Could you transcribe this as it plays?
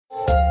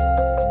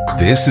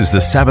This is the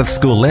Sabbath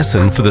School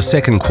lesson for the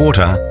second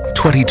quarter,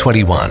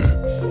 2021.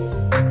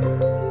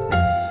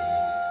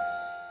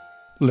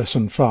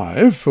 Lesson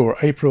 5 for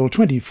April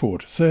 24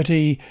 to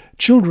 30,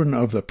 Children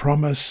of the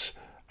Promise,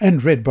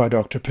 and read by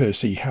Dr.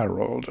 Percy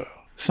Harrold.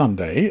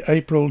 Sunday,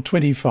 April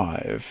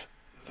 25,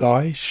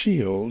 Thy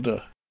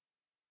Shield.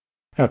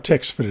 Our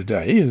text for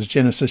today is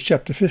Genesis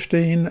chapter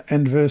 15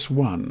 and verse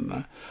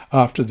 1.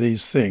 After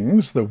these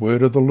things the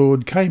word of the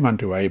Lord came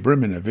unto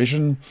Abram in a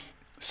vision,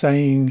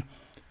 saying,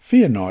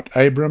 Fear not,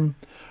 Abram,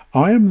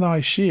 I am thy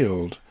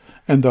shield,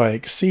 and thy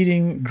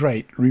exceeding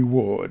great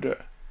reward.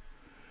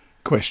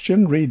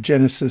 Question. Read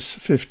Genesis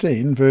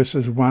 15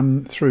 verses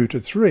 1 through to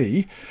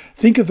 3.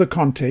 Think of the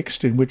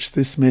context in which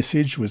this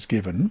message was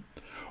given.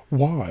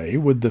 Why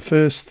would the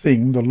first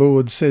thing the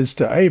Lord says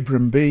to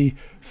Abram be,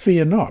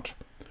 Fear not?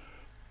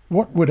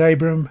 What would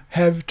Abram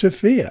have to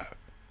fear?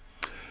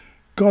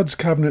 God's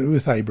covenant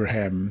with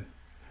Abraham.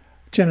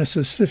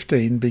 Genesis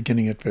 15,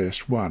 beginning at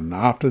verse 1.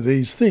 After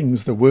these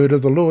things the word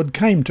of the Lord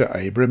came to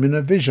Abram in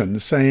a vision,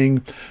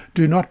 saying,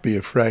 Do not be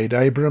afraid,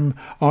 Abram,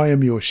 I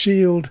am your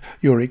shield,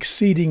 your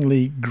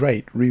exceedingly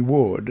great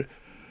reward.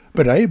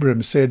 But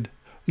Abram said,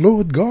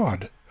 Lord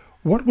God,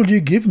 what will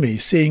you give me,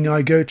 seeing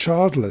I go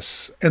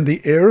childless, and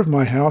the heir of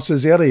my house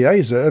is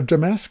Eliezer of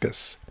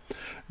Damascus?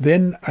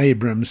 Then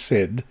Abram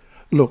said,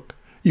 Look,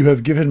 you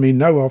have given me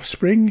no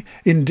offspring.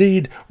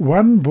 Indeed,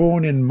 one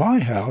born in my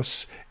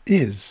house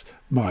is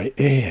my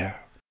heir.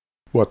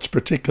 What's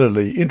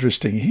particularly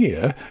interesting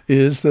here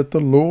is that the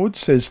Lord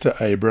says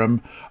to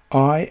Abram,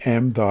 I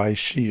am thy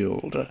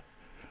shield.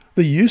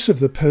 The use of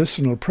the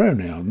personal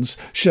pronouns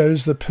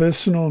shows the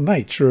personal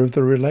nature of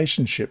the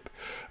relationship.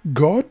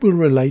 God will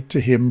relate to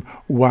him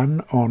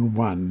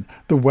one-on-one,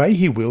 the way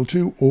he will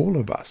to all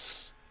of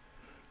us.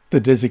 The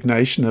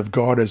designation of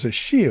God as a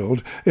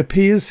shield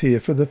appears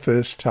here for the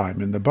first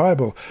time in the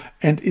Bible,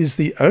 and is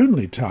the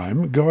only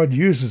time God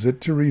uses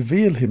it to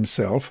reveal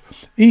himself,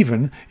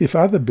 even if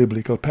other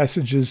biblical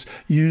passages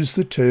use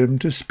the term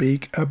to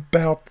speak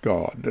about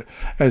God.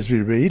 As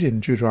we read in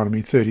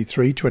Deuteronomy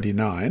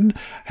 33:29,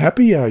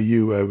 Happy are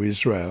you, O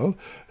Israel!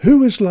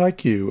 Who is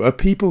like you, a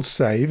people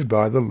saved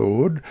by the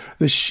Lord,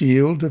 the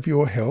shield of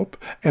your help,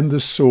 and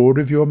the sword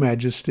of your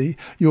majesty?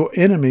 Your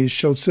enemies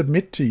shall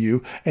submit to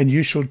you, and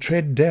you shall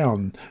tread down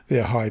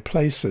their high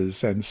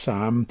places. And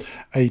Psalm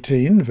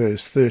 18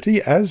 verse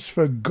 30, As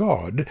for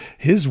God,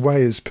 his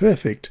way is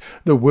perfect,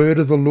 the word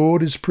of the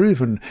Lord is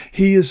proven,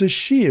 he is a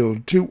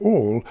shield to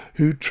all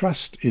who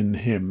trust in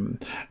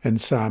him.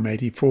 And Psalm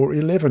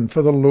 84:11,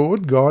 For the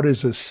Lord God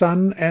is a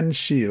sun and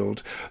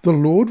shield, the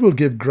Lord will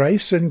give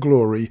grace and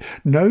glory,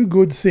 no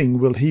good thing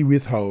will he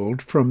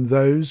withhold from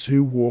those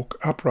who walk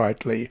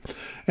uprightly.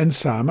 And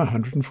Psalm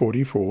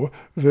 144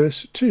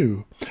 verse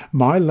 2,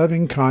 My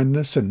loving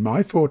kindness and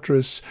my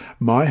fortress,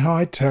 my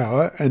high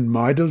tower and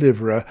my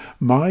deliverer,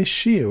 my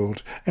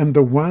shield, and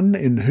the one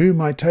in whom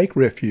I take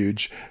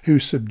refuge, who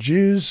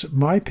subdues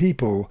my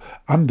people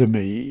under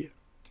me.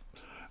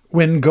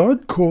 When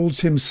God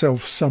calls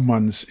himself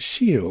someone's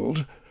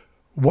shield,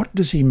 what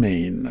does he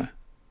mean?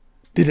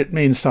 Did it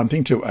mean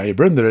something to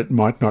Abram that it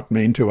might not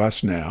mean to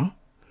us now?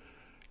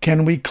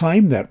 Can we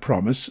claim that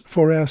promise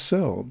for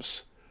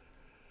ourselves?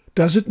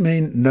 Does it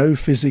mean no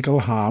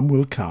physical harm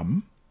will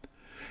come?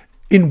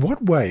 In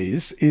what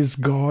ways is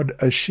God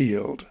a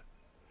shield?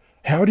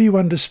 How do you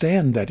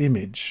understand that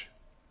image?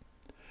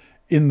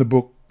 In the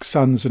book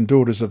Sons and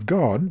Daughters of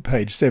God,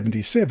 page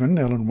 77,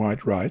 Ellen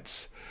White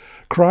writes,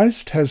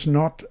 Christ has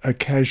not a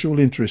casual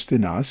interest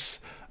in us,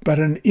 but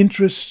an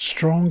interest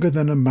stronger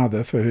than a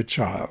mother for her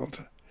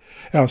child.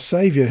 Our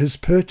Saviour has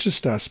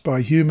purchased us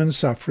by human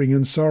suffering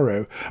and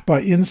sorrow,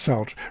 by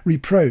insult,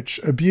 reproach,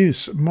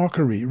 abuse,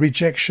 mockery,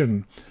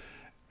 rejection,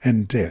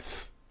 and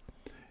death.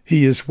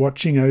 He is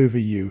watching over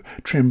you,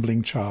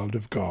 trembling child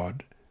of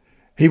God.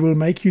 He will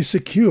make you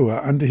secure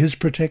under his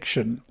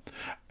protection.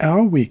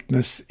 Our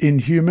weakness in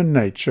human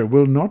nature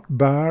will not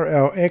bar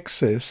our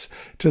access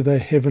to the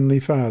Heavenly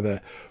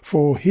Father,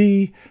 for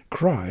he,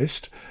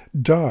 Christ,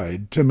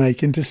 died to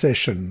make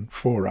intercession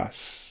for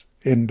us.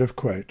 End of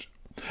quote.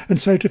 And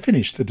so to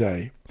finish the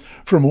day,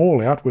 from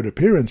all outward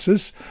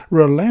appearances,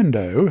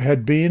 Rolando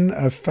had been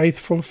a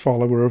faithful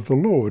follower of the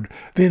Lord.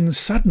 Then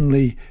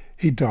suddenly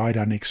he died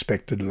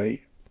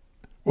unexpectedly.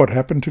 What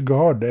happened to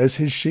God as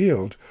his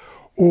shield?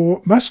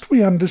 Or must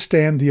we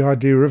understand the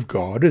idea of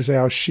God as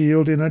our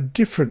shield in a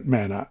different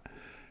manner?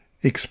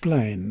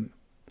 Explain.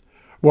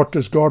 What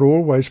does God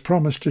always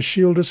promise to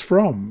shield us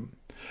from?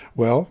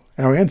 Well,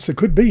 our answer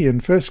could be in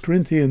 1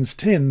 Corinthians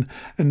 10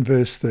 and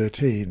verse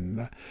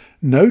 13.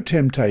 No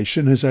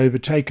temptation has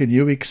overtaken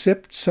you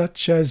except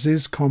such as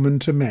is common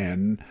to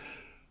man.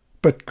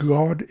 But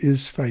God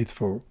is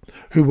faithful,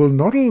 who will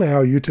not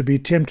allow you to be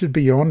tempted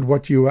beyond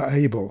what you are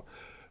able,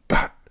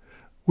 but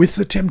with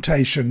the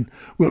temptation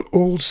will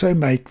also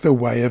make the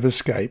way of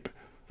escape,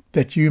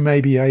 that you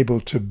may be able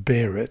to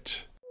bear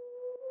it.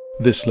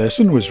 This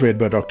lesson was read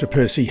by Dr.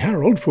 Percy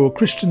Harrold for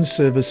Christian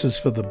Services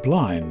for the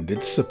Blind.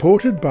 It's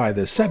supported by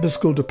the Sabbath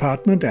School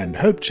Department and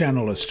Hope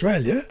Channel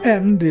Australia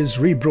and is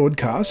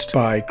rebroadcast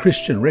by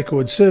Christian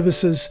Record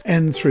Services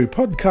and through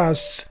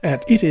podcasts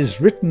at It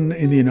Is Written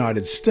in the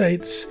United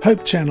States,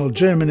 Hope Channel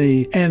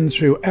Germany, and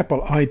through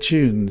Apple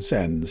iTunes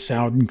and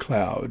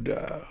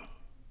SoundCloud.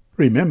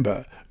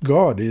 Remember,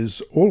 God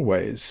is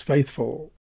always faithful.